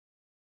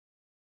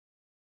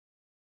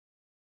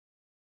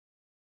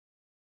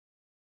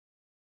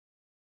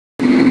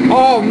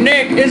Oh,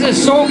 Nick, isn't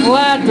so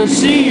glad to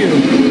see you.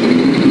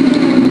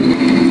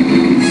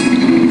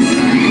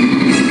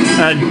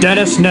 And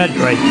Dennis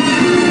Nedry,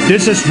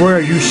 this is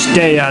where you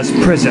stay as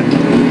prison.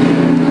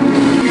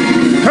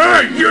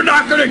 Hey, you're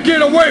not gonna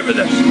get away with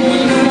this!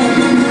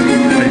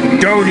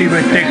 Don't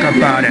even think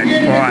about it,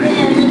 boy.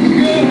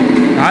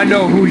 I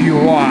know who you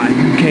are.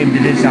 You came to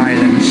this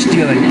island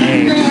stealing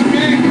eggs,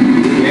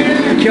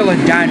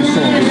 killing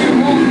dinosaurs.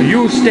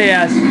 You stay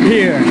as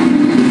here,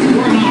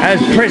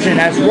 as prison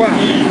as well.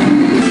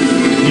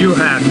 You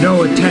have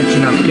no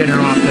intention of getting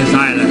off this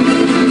island.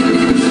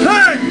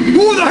 Hey!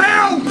 Who the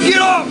hell?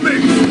 Get off me!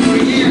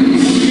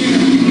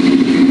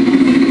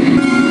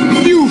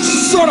 You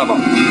son of a...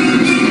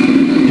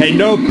 Hey,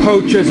 no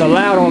poachers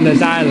allowed on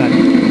this island.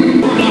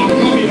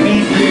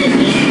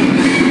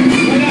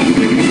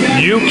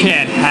 You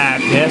can't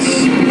have this.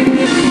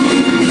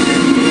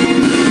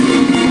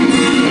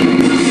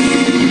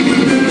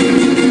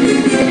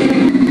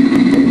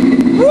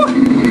 What?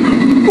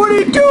 What are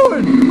you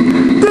doing?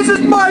 This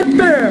is my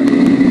fair.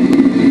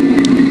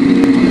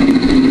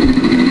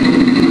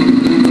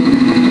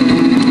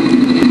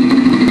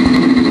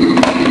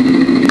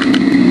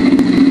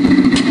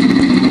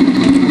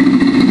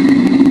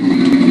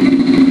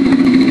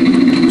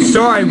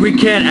 Sorry, we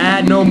can't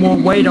add no more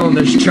weight on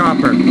this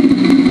chopper.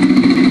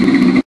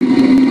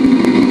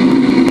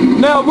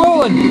 Now,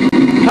 Roland,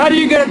 how are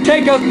you gonna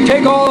take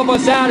all of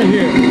us out of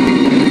here?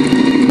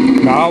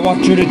 Now, I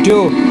want you to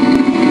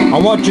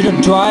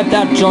drive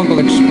that Jungle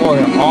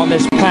Explorer on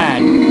this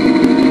pad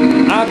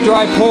after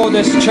I pull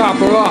this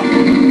chopper up.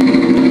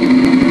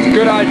 It's a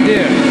good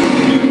idea.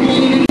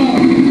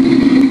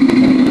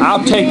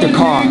 I'll take the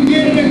car.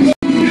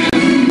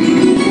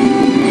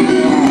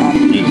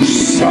 You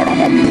son of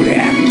a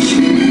bitch!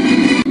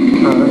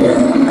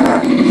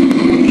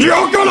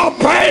 You're gonna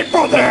pay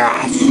for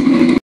this!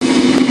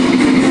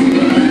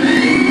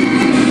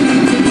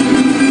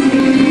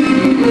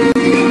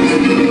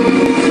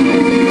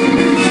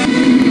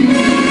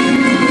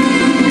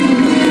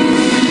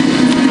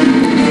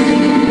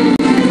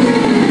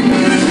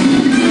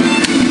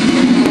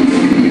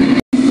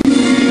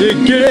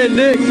 Get in,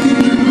 Nick!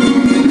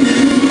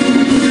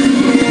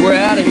 We're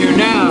out of here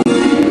now.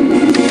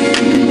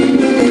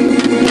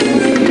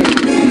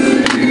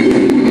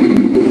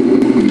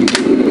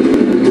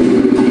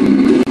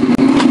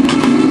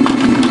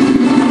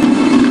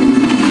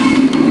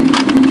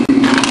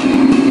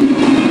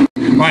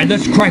 Alright,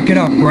 let's crank it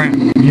up, Grant.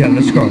 Yeah,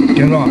 let's go. Get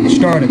it on.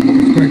 Start it.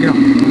 Let's crank it up.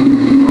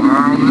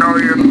 Oh, no,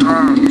 your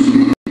tongues.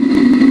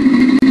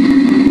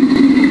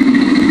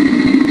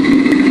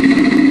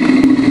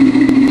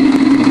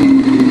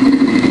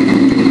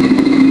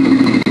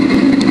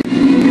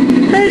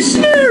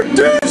 Snare,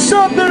 do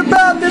something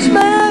about this,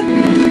 man!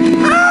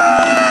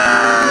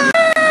 Ah!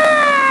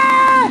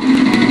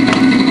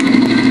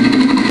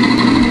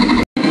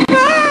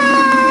 Ah!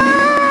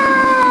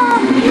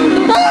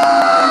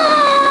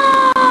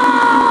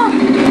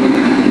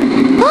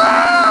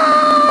 Ah!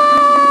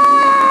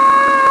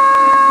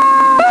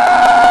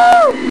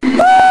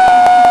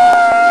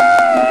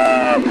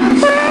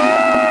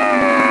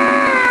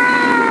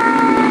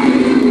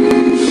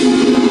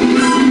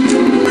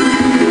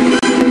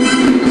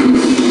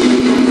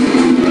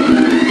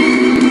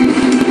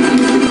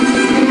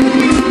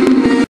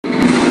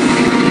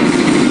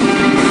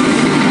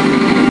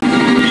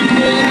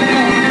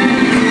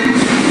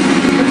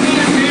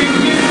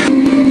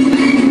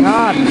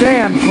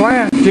 Damn,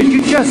 Grant, did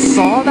you just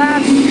saw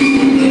that?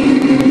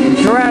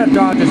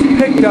 Pteranodon just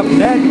picked up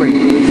Nedry.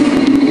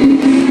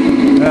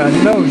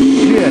 No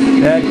shit,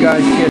 bad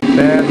guys get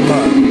bad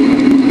luck.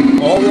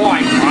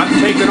 Alright, I'm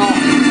taking off.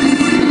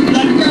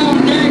 Let's go,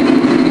 Nick!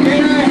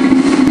 Get out!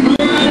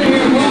 Come out of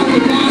here, walk the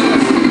bottom!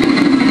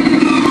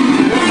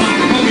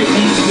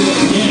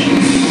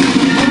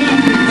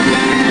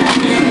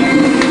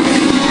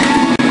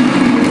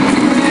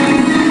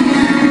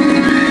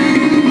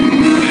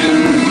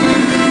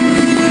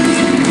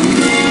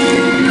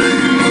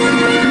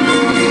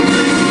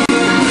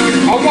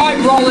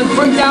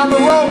 Bring down the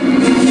rope!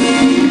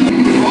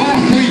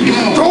 Off we go!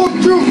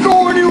 Don't you go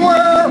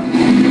anywhere!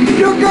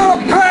 You're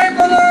gonna pay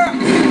for that!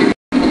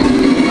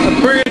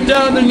 Bring it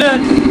down the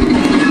net!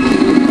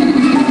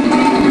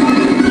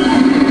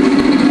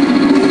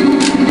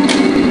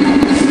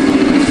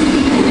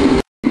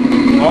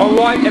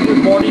 Alright,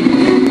 everybody,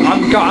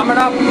 I'm coming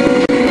up!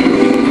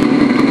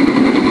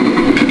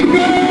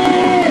 No!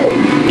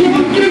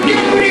 Don't you go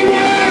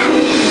anywhere!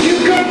 You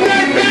come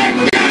right back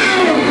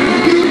down!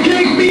 You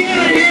take me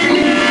out of here!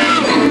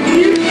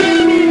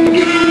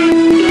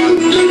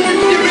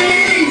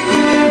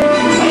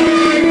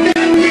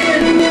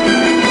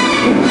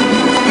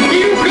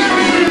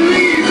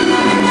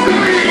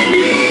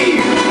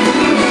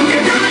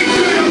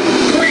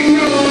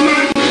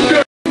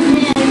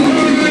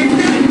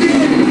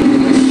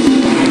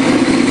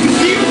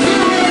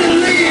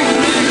 Leave!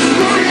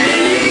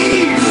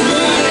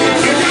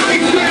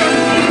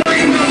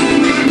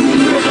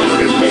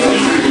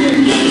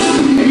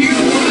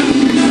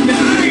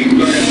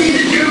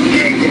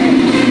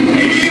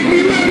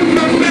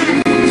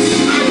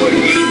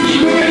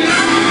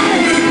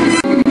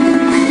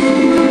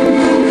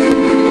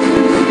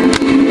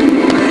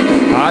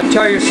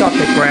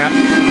 it, Grant.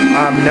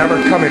 I'm never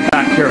coming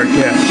back here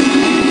again.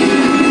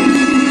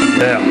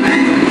 Now,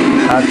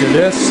 after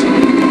this,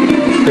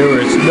 there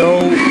is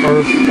no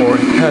earth or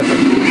heaven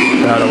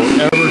that'll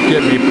ever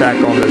get me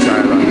back on this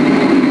island.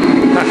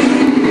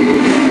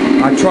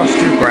 I trust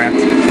you, Grant.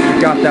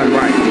 You got that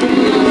right.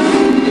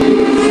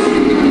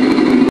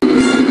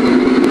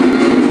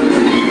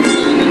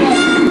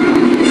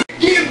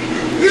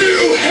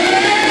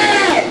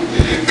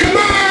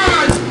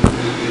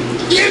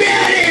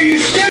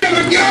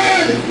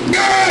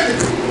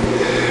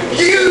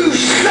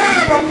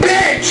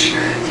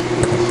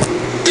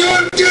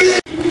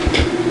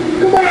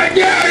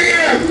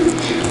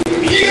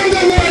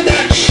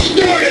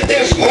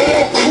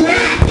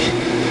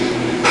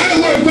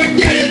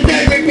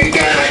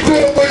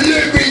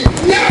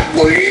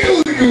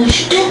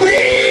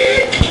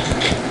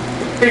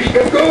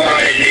 Go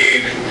on and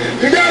leave,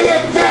 and I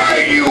will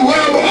find you, I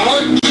will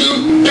hunt you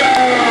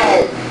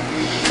down!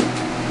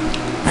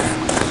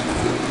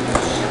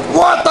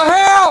 What the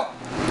hell?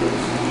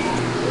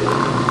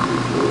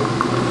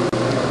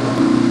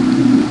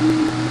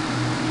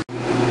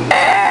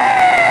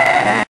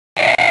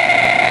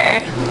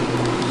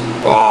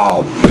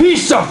 Oh,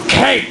 piece of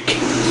cake!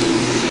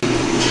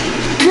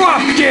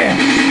 Drop dead!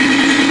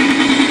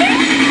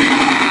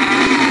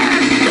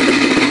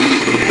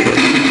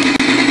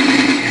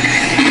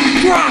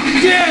 Drop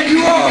dead, you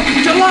old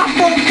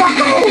jalapeno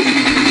fucker!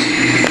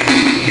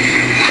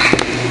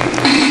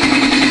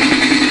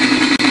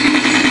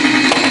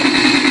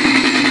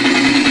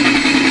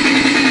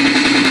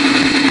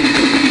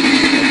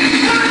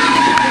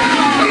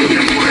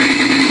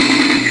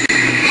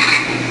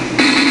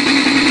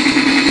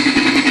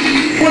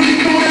 What are you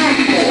doing out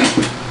for?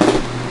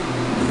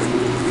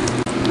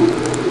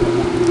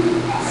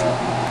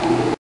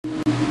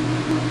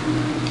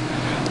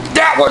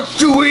 That was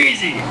too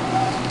easy!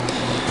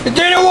 Does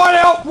anyone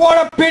else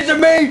want a piece of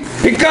me?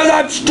 Because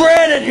I'm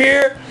stranded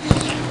here.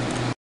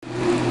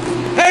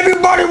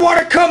 Everybody want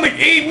to come and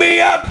eat me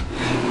up?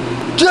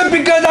 Just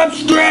because I'm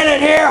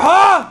stranded here,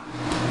 huh?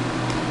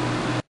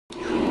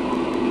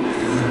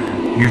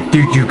 You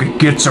think you could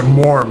get some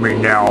more of me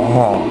now,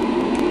 huh?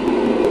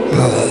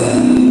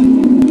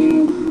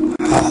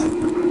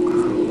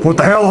 What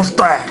the hell is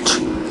that?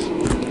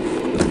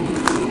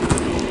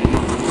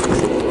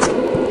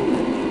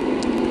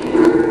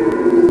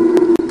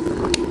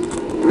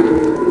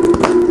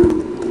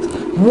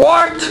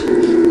 What?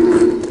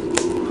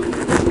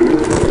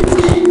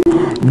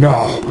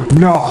 No,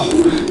 no.